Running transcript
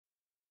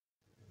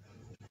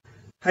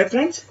Hi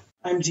friends,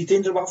 I am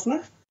Jitendra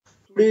Bafna.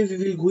 Today we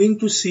will going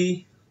to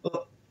see a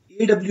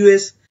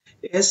AWS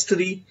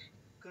S3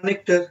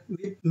 connector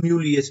with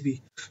Mule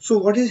ESB. So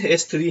what is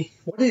S3?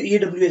 What is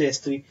AWS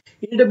S3?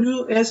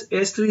 AWS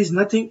S3 is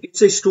nothing,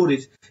 it's a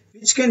storage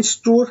which can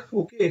store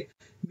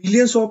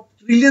millions of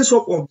trillions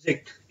of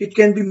objects. It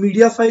can be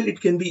media file,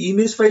 it can be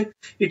image file,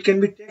 it can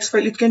be text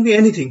file, it can be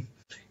anything.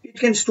 It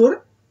can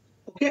store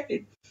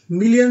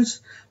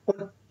millions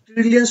or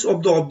trillions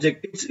of the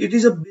object. It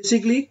is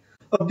basically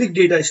a big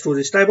data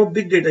storage type of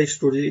big data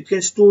storage. It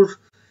can store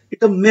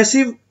it a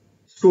massive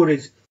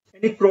storage,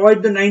 and it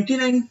provides the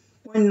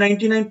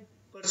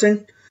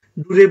 99.99%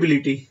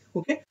 durability.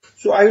 Okay,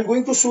 so I will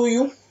going to show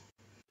you.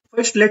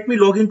 First, let me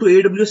log into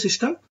AWS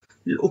system.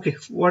 Okay,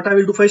 what I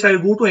will do first, I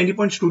will go to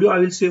Anypoint Studio. I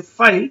will say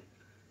File,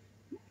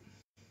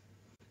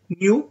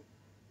 New,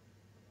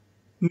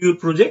 Mule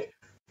project.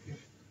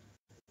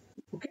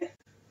 Okay,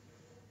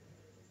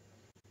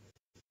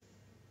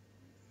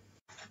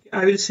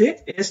 I will say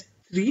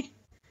S3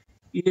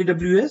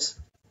 AWS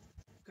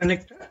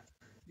connector.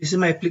 This is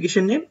my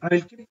application name. I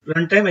will keep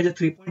runtime as a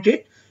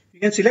 3.8. You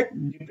can select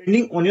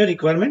depending on your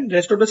requirement.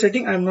 Rest of the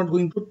setting I am not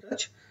going to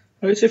touch.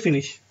 I will say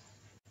finish.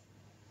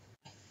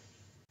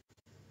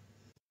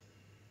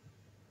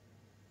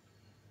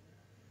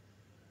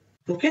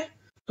 Okay.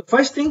 The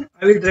first thing,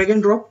 I will drag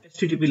and drop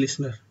HTTP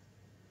listener.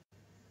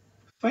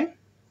 Fine.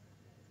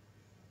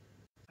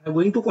 I am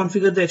going to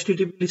configure the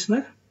HTTP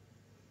listener.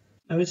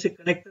 I will say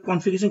connector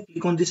configuration.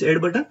 Click on this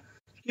add button.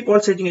 Keep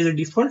all setting as a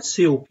default.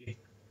 Say OK.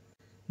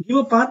 Give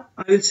a path.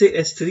 I will say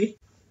S3.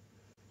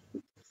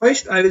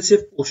 First, I will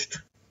say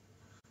post.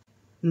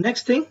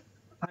 Next thing,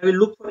 I will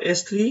look for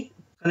S3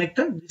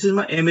 connector. This is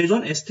my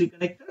Amazon S3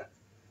 connector.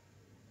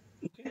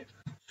 Okay.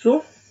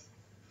 So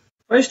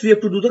first we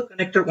have to do the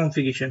connector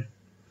configuration.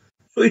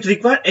 So it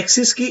requires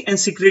access key and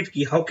secret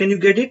key. How can you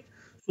get it?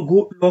 So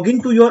go log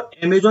into your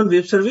Amazon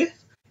Web Service,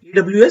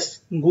 AWS.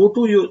 Go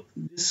to your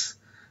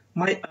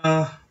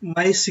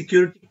my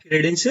security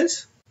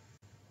credentials.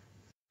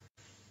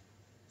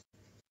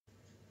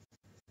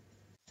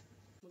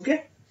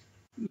 Okay.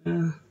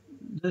 I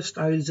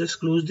will just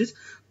close this.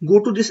 Go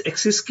to this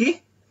access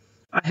key.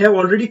 I have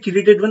already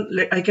created one.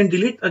 I can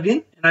delete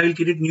again, and I will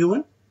create new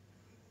one.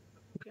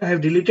 Okay, I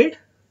have deleted.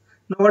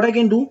 Now what I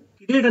can do?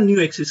 Create a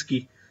new access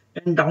key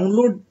and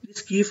download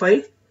this key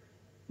file.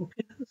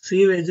 Okay,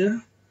 save as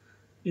a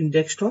in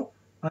desktop.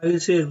 I will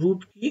say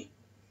root key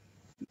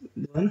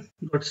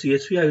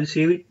 1.csv. I will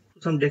save it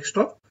to some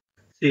desktop.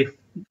 Save.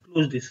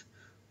 Close this.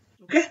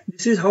 Okay,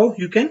 this is how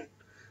you can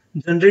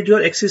generate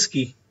your access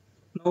key.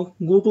 Now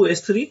go to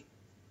S3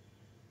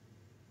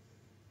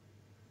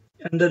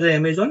 under the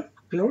Amazon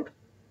cloud.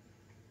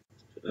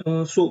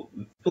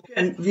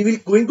 And we will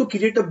going to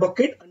create a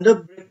bucket.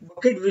 Under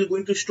bucket we will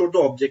going to store the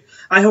object.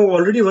 I have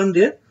already one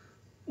there.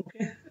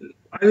 Okay,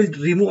 I will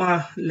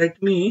remove.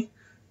 Let me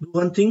do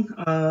one thing.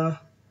 Okay,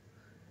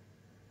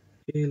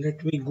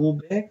 let me go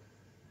back.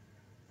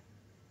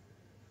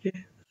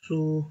 Okay,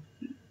 so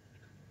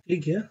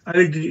click here. I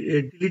will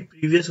delete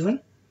previous one.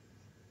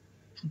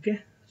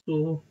 Okay,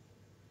 so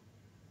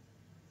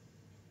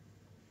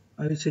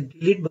I will say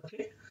delete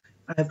bucket.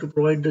 I have to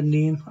provide the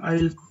name. I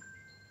will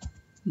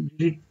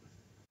delete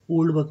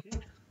old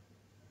bucket.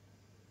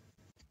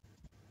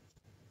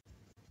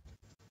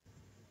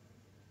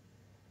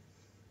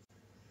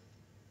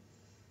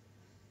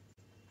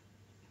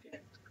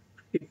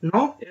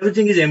 Now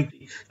everything is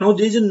empty. Now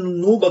there is a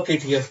no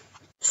bucket here.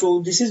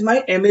 So this is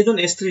my Amazon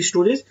S3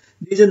 storage.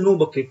 There is a no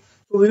bucket.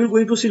 So we will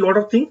going to see a lot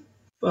of things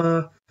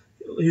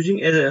using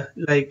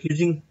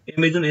using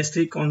Amazon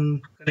S3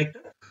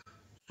 connector.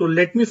 So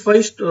let me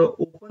first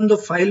open the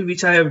file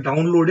which I have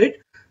downloaded.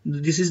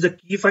 This is the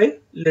key file.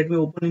 Let me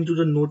open into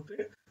the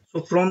notepad.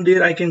 So from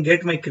there I can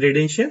get my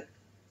credential.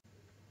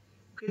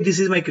 Okay, this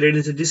is my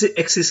credential. This is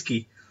access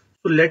key.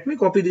 So let me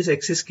copy this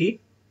access key.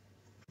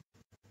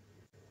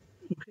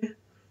 Okay.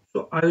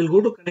 So I will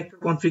go to connector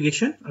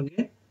configuration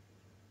again.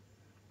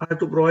 I have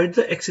to provide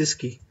the access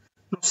key.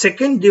 Now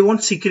second, they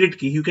want secret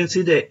key. You can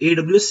see the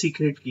AWS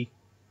secret key.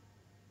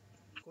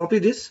 Copy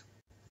this.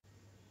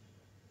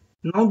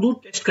 Now do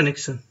test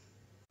connection.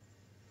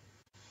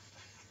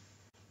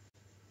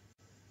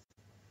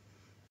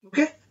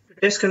 Okay, the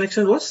test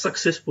connection was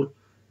successful.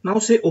 Now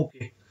say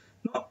OK.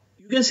 Now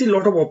you can see a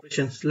lot of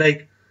operations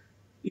like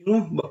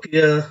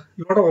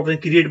lot of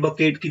operations: create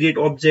bucket, create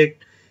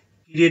object,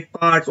 create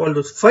parts, all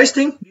those. First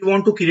thing, we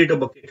want to create a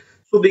bucket.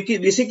 So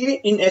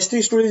basically in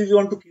S3 storage we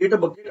want to create a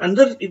bucket.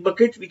 Under the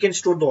bucket we can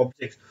store the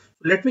objects.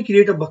 So let me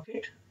create a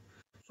bucket.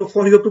 So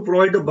for you have to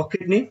provide a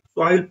bucket name.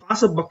 So I will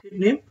pass a bucket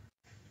name.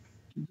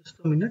 Just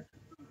a minute.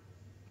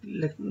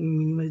 Let me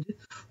minimize it.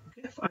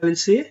 Okay, I will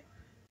say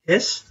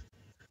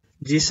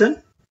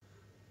JSON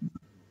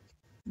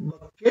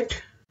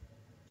bucket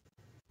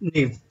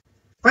name.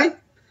 Fine.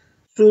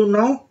 So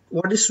now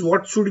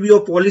what should be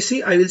your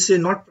policy? I will say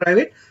not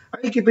private. I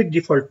will keep it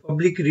default,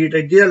 public read.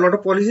 There are a lot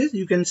of policies.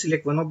 You can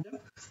select one of them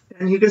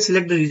and you can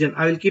select the region.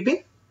 I will keep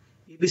it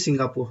AB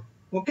Singapore.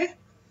 Okay.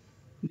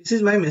 This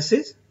is my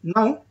message.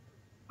 Now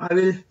I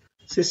will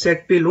say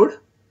set payload.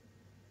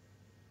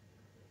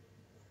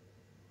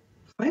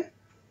 Fine.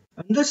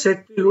 Under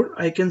set payload,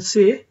 I can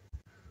say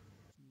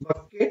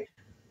bucket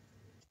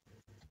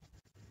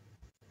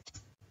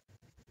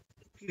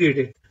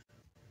created.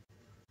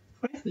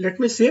 Fine. Let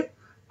me save.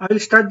 I will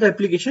start the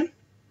application.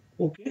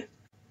 Okay.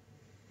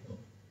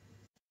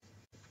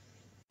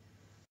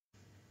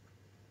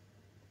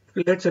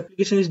 Let's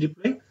application is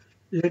deploying.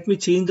 Let me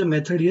change the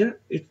method here.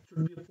 It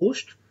should be a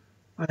post.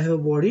 I have a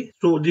body.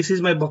 So this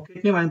is my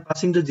bucket name. I am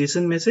passing the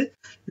JSON message.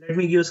 Let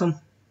me give some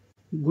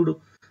good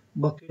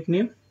bucket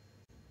name.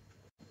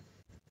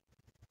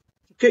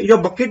 Okay, your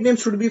bucket name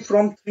should be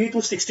from 3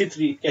 to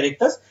 63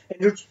 characters,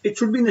 and it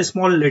should be in a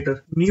small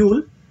letter.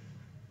 Mule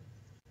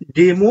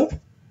demo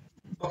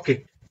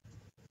bucket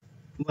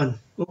 1.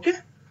 Okay.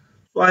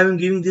 So I am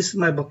giving this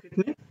my bucket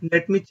name.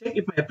 Let me check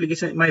if my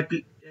application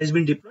has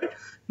been deployed.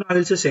 Now I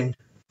will say send.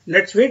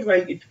 Let's wait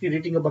while it's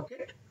creating a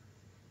bucket.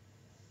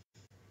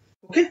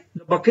 Okay,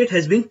 the bucket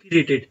has been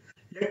created.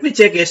 Let me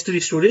check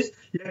S3 storage.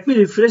 Let me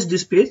refresh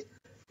this page.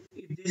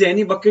 If there is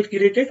any bucket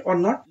created or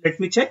not, let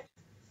me check.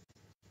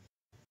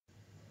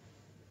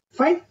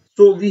 Fine.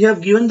 So we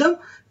have given the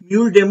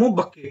Mule demo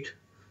bucket.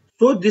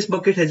 So this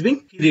bucket has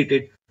been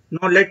created.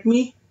 Now let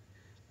me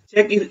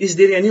check if is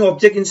there any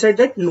object inside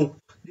that. No,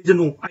 there is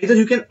no. Either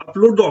you can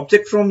upload the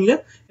object from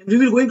here, and we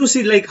will going to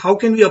see like how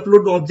can we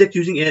upload the object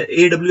using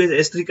AWS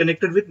S3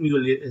 connected with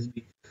Mule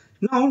ESB.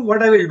 Now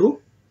what I will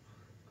do,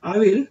 I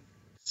will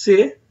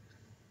say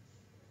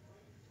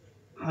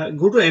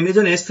go to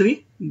Amazon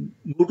S3.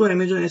 Go to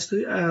Amazon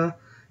S3.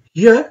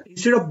 Here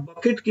instead of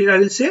bucket, I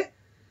will say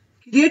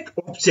create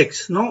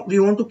objects. Now we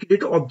want to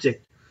create an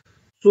object.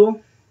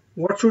 So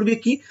what should be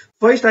key?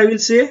 First I will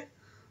say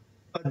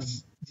a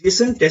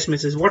JSON test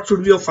message. What should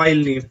be your file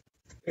name?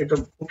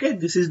 Okay,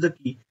 this is the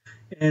key.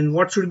 And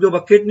what should be your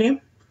bucket name?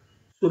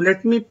 So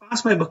let me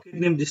pass my bucket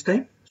name this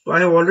time. So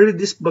I have already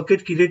this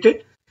bucket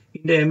created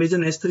in the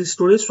Amazon S3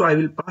 storage. So I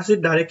will pass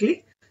it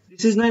directly.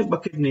 This is my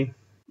bucket name.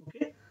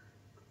 Okay.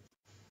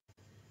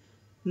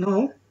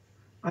 Now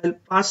I'll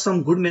pass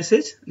some good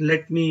message.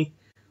 Let me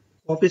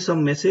copy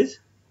some message.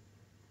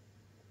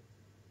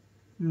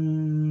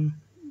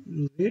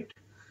 Wait.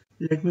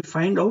 Let me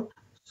find out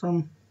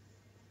some.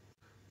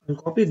 I'll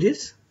copy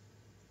this.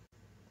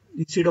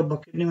 Instead of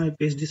bucket name, I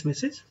paste this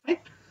message. Right.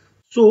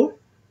 So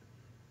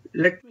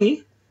let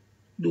me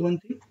do one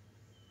thing.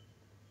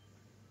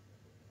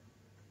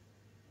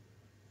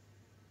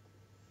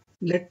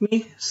 Let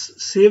me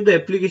save the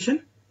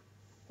application.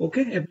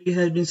 Okay, application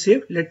has been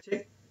saved. Let's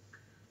check.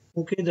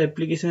 Okay, the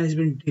application has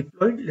been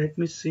deployed. Let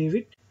me save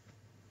it.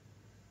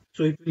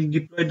 So it will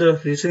deploy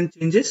the recent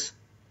changes.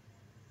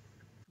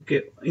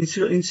 Okay,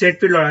 instead in set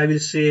payload, I will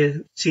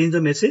say change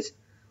the message.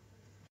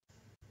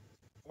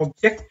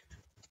 Object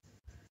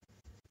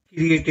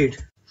created.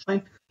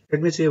 Fine.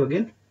 Let me save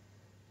again.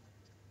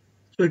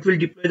 So it will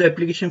deploy the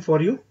application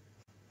for you.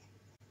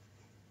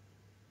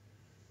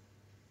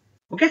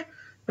 Okay,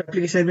 the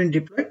application has been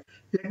deployed.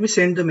 Let me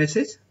send the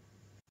message.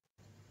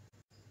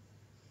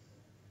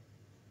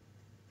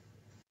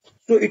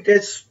 So it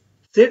has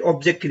said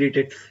object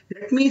created.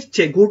 Let me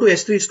check, go to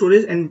S3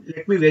 storage and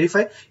let me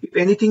verify if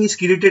anything is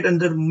created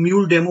under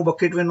Mule demo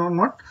bucket when or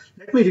not.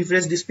 Let me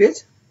refresh this page.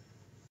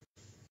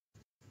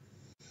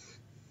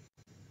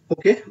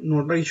 Okay,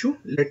 not an issue.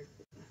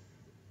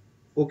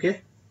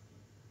 Okay.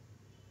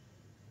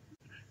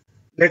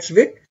 Let's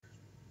wait.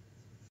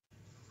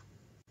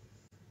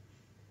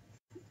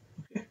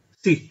 Okay.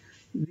 See,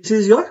 this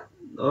is your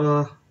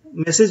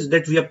message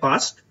that we have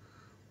passed.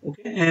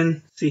 Okay,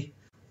 and see,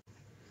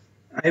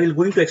 I will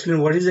going to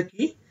explain what is the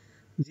key.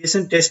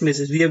 JSON test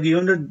message. We have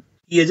given the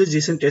key as a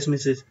JSON test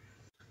message.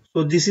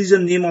 So this is the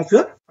name of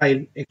your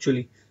file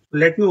actually. So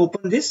let me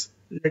open this.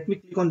 Let me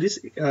click on this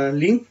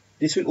link.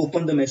 This will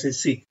open the message.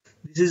 See,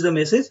 this is the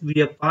message we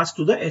have passed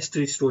to the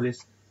S3 storage.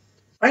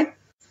 Fine.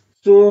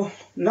 So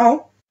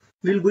now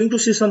we're going to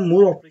see some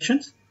more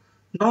operations.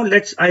 Now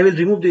I will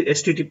remove the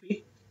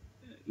HTTP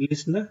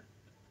listener.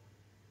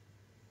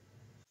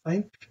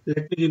 Fine.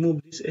 Let me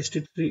remove this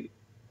HTTP.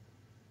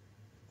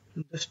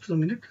 Just a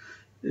minute.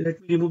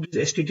 Let me remove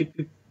this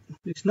HTTP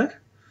listener.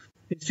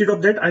 Instead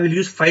of that, I will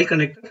use file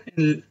connector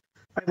and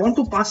I want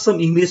to pass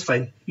some image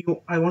file.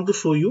 I want to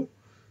show you.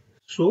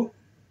 So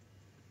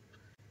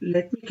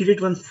let me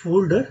create one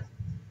folder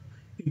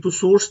into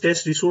source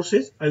test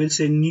resources. I will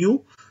say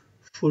new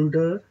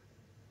folder.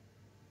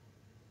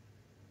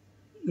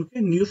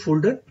 Okay, new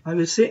folder. I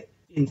will say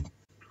in.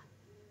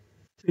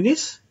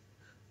 Finish.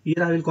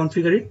 Here I will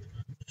configure it.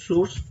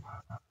 Source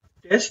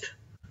test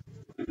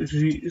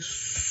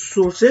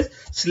resources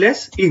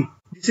 / in.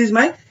 This is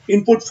my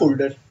input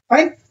folder.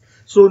 Fine.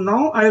 So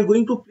now I am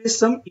going to place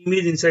some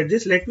image inside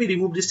this. Let me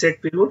remove this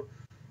set payload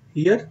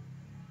here.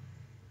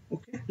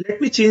 Okay.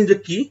 Let me change the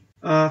key.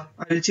 I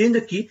will change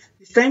the key.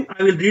 This time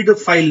I will read the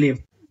file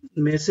name.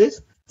 Message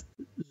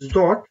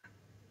dot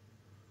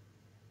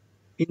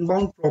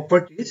inbound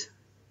properties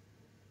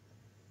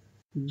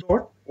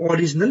dot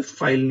original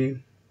file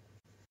name.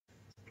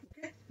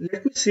 Okay.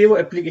 Let me save our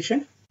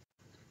application.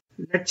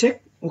 Let's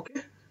check.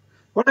 Okay.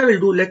 what I will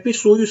do, let me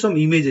show you some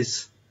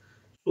images.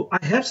 So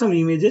I have some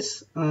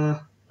images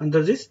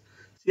under this.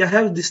 See, I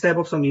have this type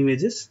of some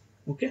images.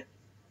 Okay,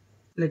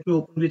 let me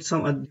open with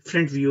some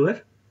different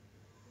viewer.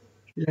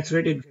 Let's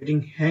wait, it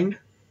getting hanged.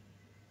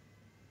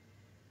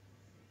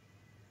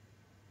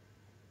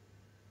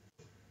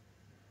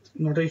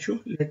 Not an issue.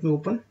 Let me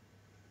open.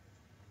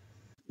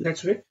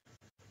 Let's wait.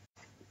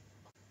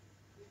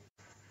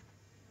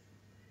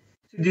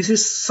 See, this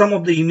is some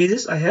of the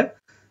images I have.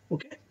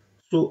 Okay,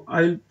 so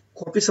I'll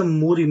copy some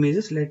more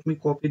images. Let me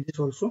copy this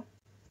also.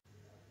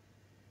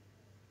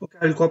 Okay,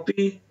 I'll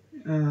copy.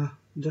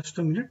 Just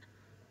a minute.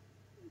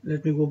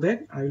 Let me go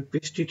back. I will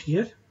paste it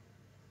here.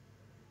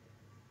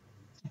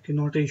 Okay,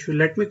 not an issue.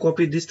 Let me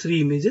copy these three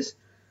images.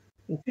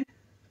 Okay,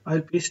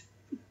 I'll paste.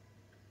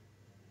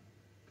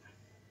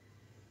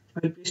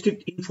 I'll paste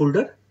it in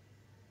folder.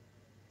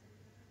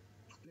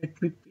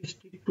 Let me paste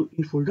it to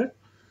in folder.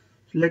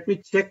 So let me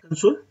check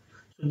console.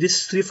 So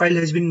this three file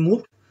has been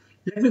moved.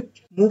 Let me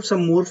move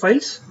some more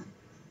files.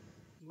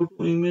 Go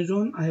to image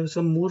zone. I have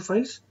some more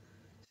files.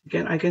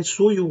 I can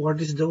show you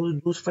what is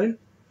those file.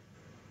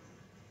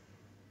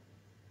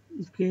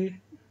 Okay.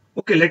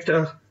 Okay. Let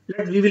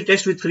we will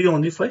test with three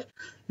only first.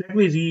 Let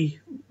me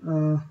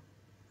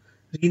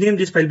rename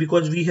this file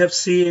because we have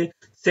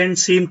send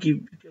same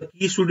key.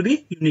 Key should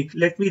be unique.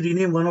 Let me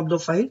rename one of the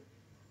file.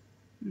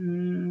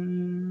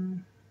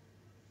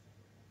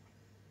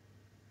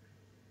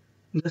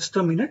 Just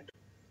a minute.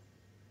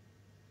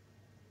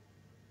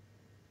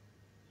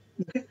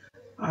 Okay,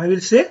 I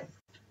will say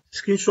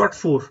screenshot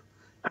 4.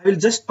 I will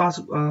just pass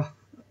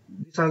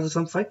these are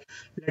some file.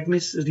 Let me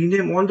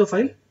rename all the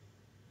file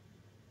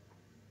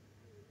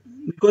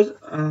because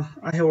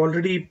I have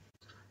already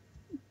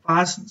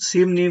passed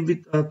same name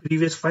with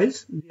previous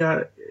files. They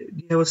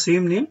have a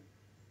same name.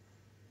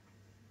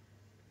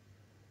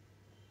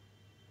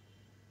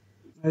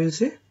 I will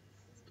say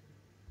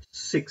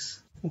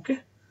 6. Okay,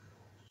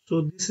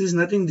 so this is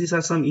nothing. These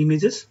are some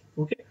images.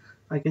 Okay,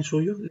 I can show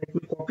you. Let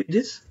me copy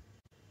this,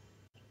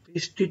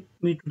 paste it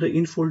me to the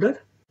in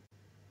folder.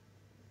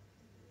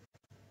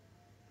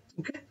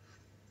 Okay,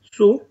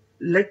 so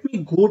let me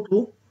go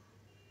to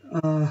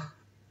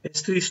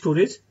S3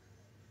 storage.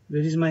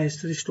 Where is my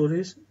S3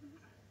 storage?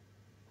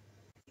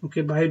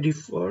 Okay, by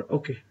default.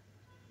 Okay,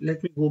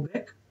 let me go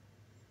back.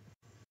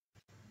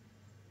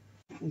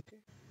 Okay,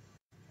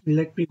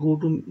 let me go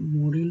to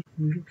module.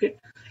 Okay,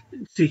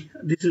 see,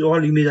 this is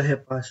all image I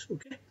have passed.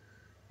 Okay,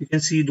 you can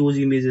see those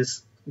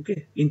images.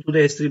 Okay, into the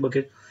S3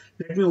 bucket.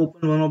 Let me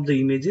open one of the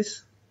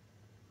images.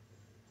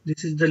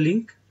 This is the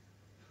link.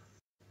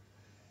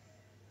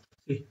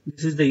 See,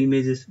 this is the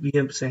images we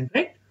have sent,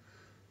 right?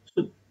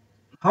 So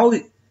how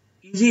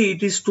easy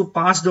it is to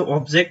pass the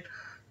object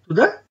to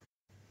the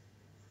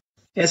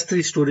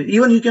S3 storage.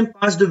 Even you can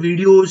pass the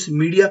videos,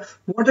 media,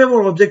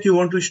 whatever object you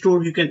want to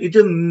store, you can. It's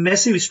a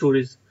massive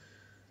storage.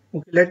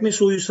 Okay, let me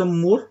show you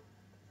some more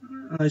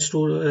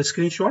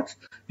screenshots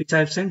which I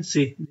have sent.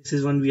 See, this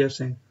is one we have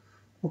sent.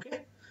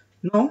 Okay,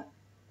 now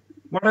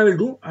what I will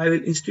do, I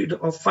will instead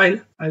of file,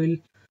 I will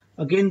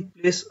again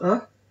place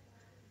a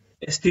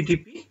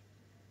HTTP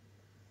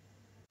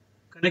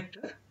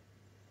connector.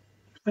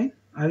 Fine,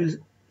 I will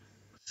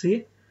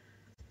say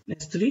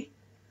S3,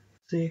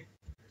 say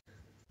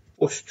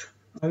post.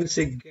 I will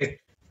say get.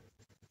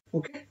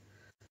 Okay,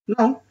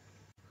 now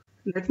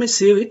let me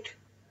save it.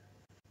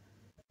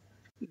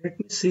 Let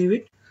me save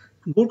it.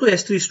 Go to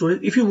S3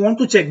 storage. If you want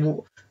to check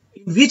in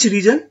which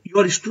region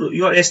your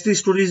S3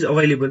 storage is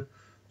available,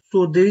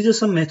 so there is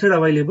some method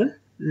available.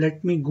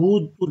 Let me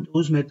go to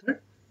those method.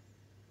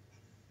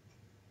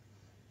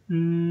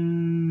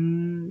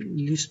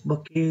 List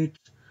buckets,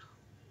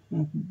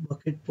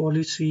 bucket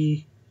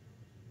policy,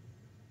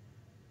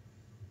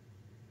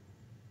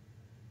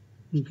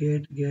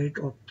 get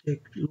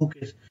object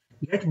location,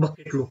 get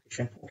bucket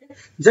location. Okay,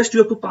 just you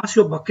have to pass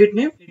your bucket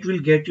name. It will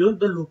get you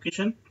the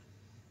location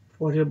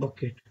for your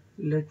bucket.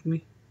 Let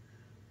me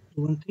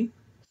do one thing.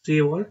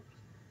 Save all.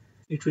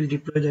 It will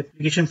deploy the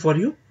application for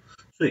you.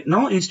 So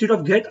now instead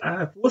of get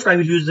post, I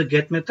will use the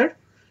get method.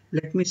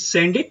 Let me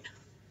send it.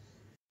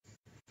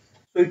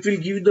 So it will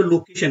give you the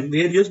location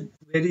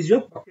where is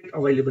your bucket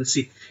available.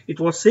 See, it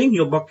was saying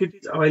your bucket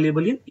is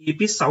available in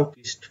AP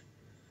Southeast.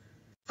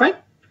 Fine.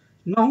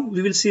 Now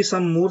we will see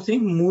some more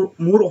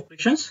more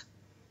operations.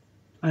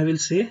 I will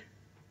say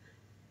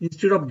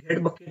instead of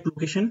get bucket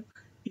location,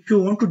 if you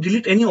want to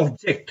delete any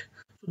object,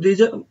 so there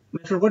is a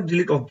method called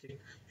delete object.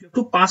 You have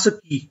to pass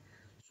a key.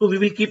 So we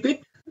will keep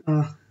it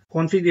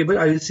configurable.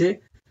 I will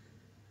say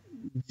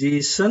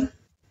JSON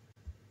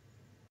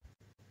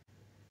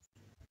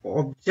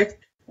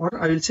object, or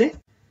I will say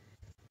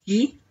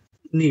key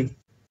name.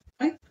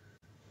 Right?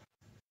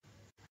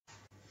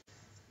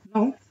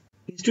 Now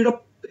instead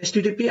of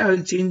HTTP, I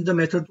will change the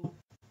method to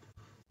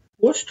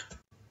post.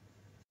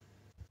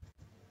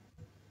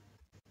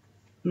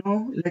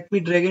 Now let me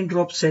drag and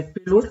drop set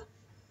payload,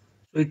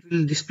 so it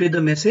will display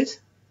the message.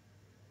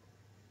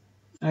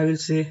 I will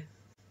say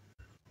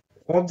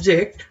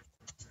object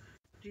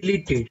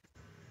deleted.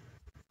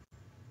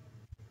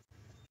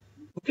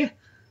 Okay,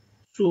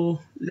 So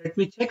let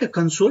me check a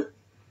console.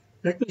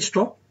 Let me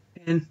stop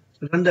and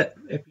run the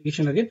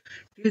application again.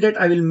 Till that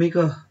I will make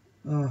a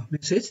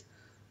message.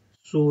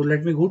 So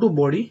let me go to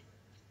body.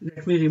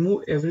 Let me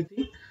remove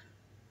everything.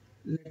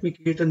 Let me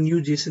create a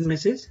new JSON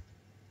message.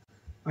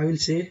 I will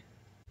say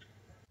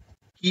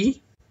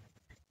key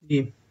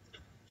name.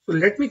 So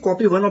let me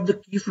copy one of the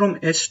key from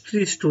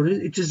S3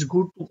 storage. It is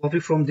good to copy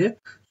from there.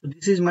 So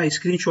this is my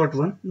screenshot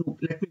one. No,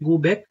 let me go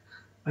back.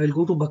 I will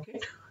go to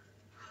bucket.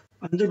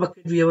 Under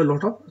bucket we have a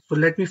lot of. So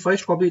let me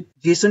first copy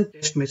JSON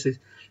test message.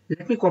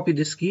 Let me copy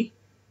this key.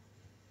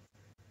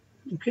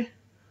 Okay.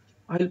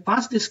 I will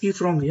pass this key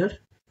from here.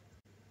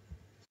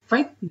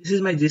 Fine. This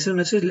is my JSON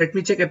message. Let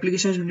me check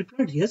application is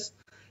deployed. Yes.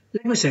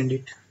 Let me send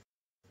it.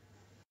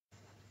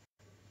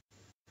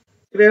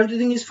 If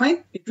everything is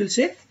fine, it will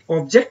say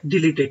object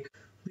deleted.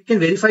 We can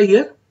verify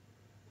here.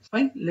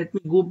 Fine. Let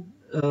me go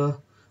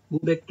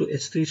back to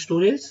S3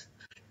 storage.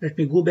 Let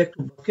me go back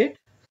to bucket.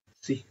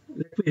 See,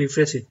 let me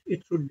refresh it.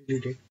 It should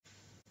delete it.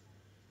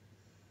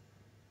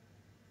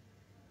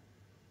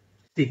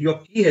 See, your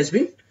key has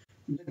been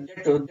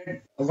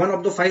that one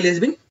of the file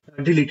has been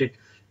deleted.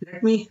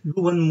 Let me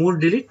do one more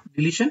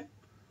deletion.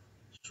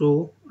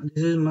 So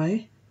this is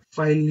my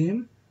file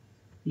name.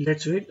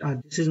 Let's wait.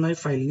 This is my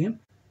file name.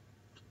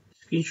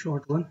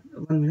 Screenshot 1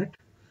 minute.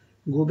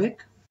 Go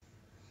back.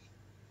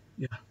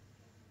 Yeah.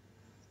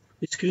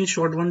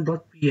 Screenshot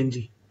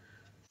 1.png.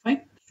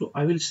 Fine. So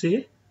I will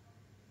say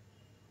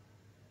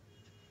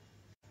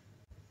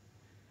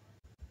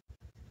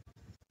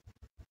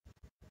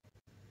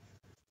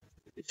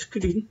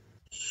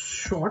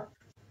screenshot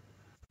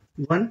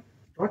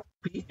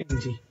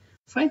 1.png.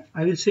 Fine.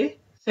 I will say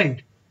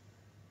send.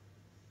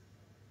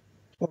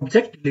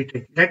 Object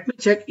deleted. Let me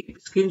check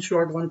if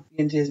screenshot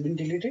 1.png has been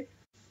deleted.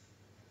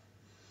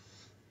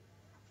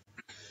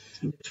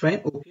 That's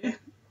fine. Okay.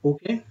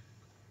 Okay.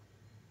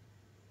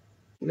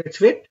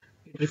 Let's wait.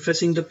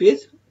 Refreshing the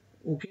page.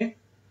 Okay.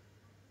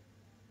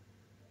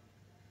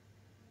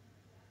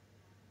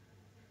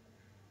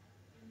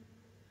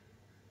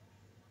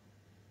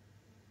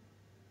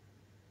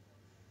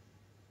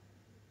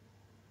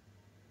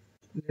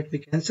 Let me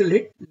cancel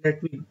it.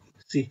 Let me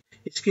see.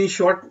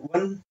 Screenshot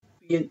 1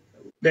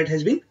 that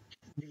has been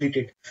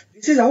deleted.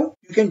 This is how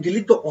you can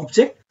delete the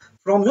object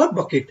from your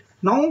bucket.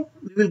 Now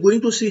we will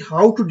going to see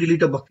how to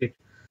delete a bucket.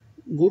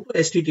 Go to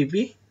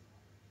HTTP.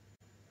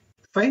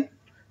 Fine.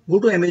 Go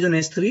to Amazon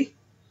S3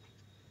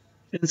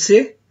 and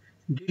say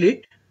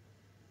delete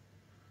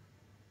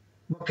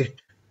bucket.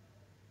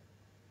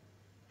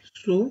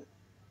 So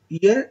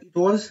here it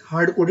was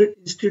hard coded.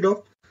 Instead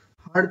of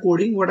hard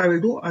coding, what I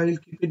will do, I will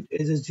keep it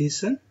as a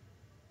JSON.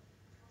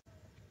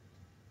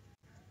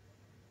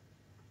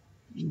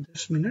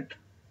 Just a minute.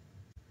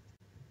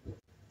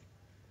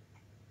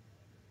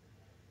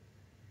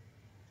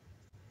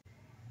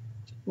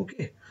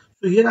 Okay.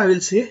 So here I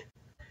will say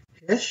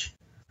hash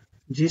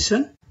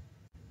JSON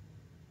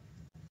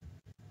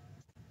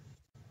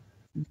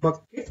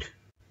bucket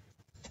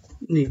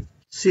name.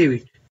 Save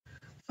it.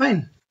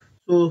 Fine.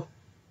 So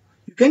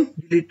you can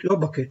delete your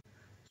bucket.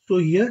 So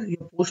here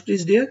your post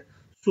is there.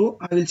 So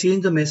I will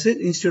change the message.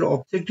 Instead of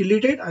object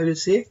deleted, I will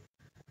say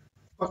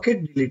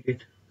bucket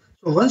deleted.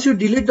 So once you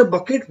delete the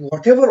bucket,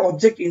 whatever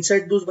object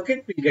inside those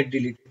bucket will get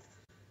deleted.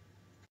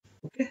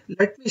 Okay,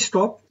 let me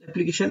stop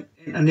application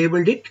and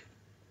enabled it.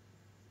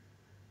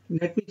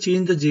 Let me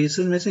change the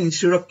JSON message.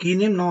 Instead of key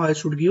name, now I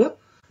should give a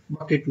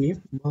bucket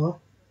name. 1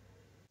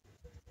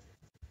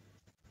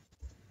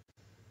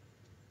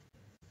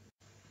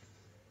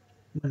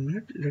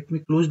 minute. Let me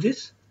close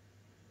this.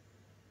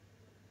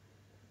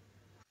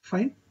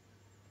 Fine.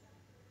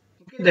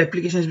 Okay, the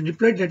application has been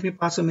deployed. Let me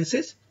pass a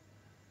message.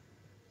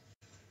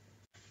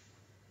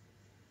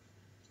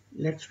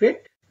 Let's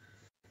wait.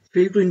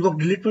 Fail to invoke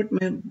delete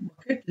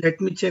bucket.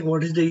 Let me check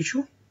what is the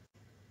issue.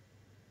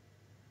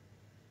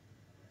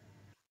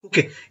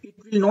 Okay, it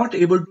will not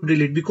able to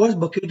delete because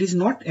bucket is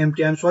not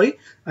empty. I'm sorry.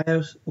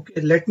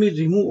 Okay. Let me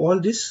remove all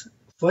this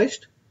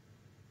first.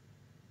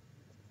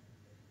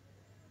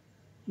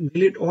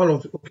 Delete all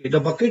of it. Okay, the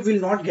bucket will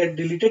not get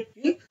deleted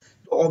till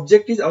the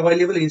object is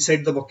available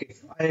inside the bucket.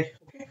 Okay.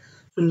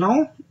 So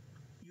now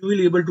you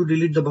will able to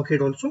delete the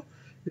bucket also.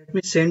 Let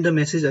me send the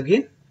message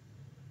again.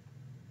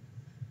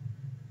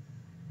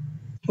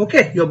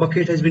 Okay, your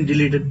bucket has been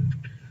deleted.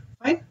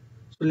 Fine.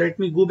 So let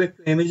me go back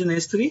to Amazon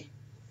S3.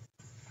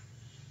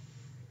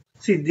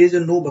 See, there is a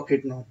no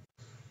bucket now.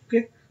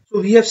 Okay. So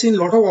we have seen a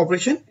lot of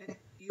operation.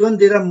 Even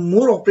there are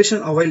more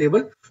operation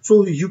available.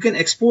 So you can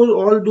expose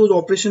all those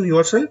operations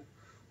yourself.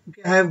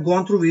 Okay, I have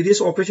gone through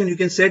various operations. You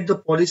can set the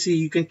policy.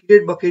 You can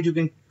create bucket. You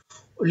can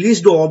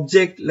list the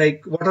object,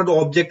 like what are the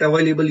object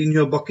available in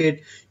your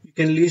bucket. You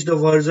can list the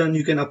version.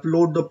 You can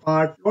upload the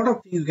part. A lot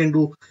of things you can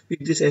do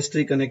with this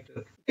S3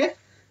 connector. Okay.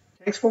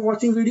 Thanks for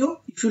watching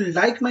video. If you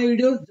like my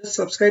video, just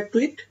subscribe to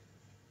it.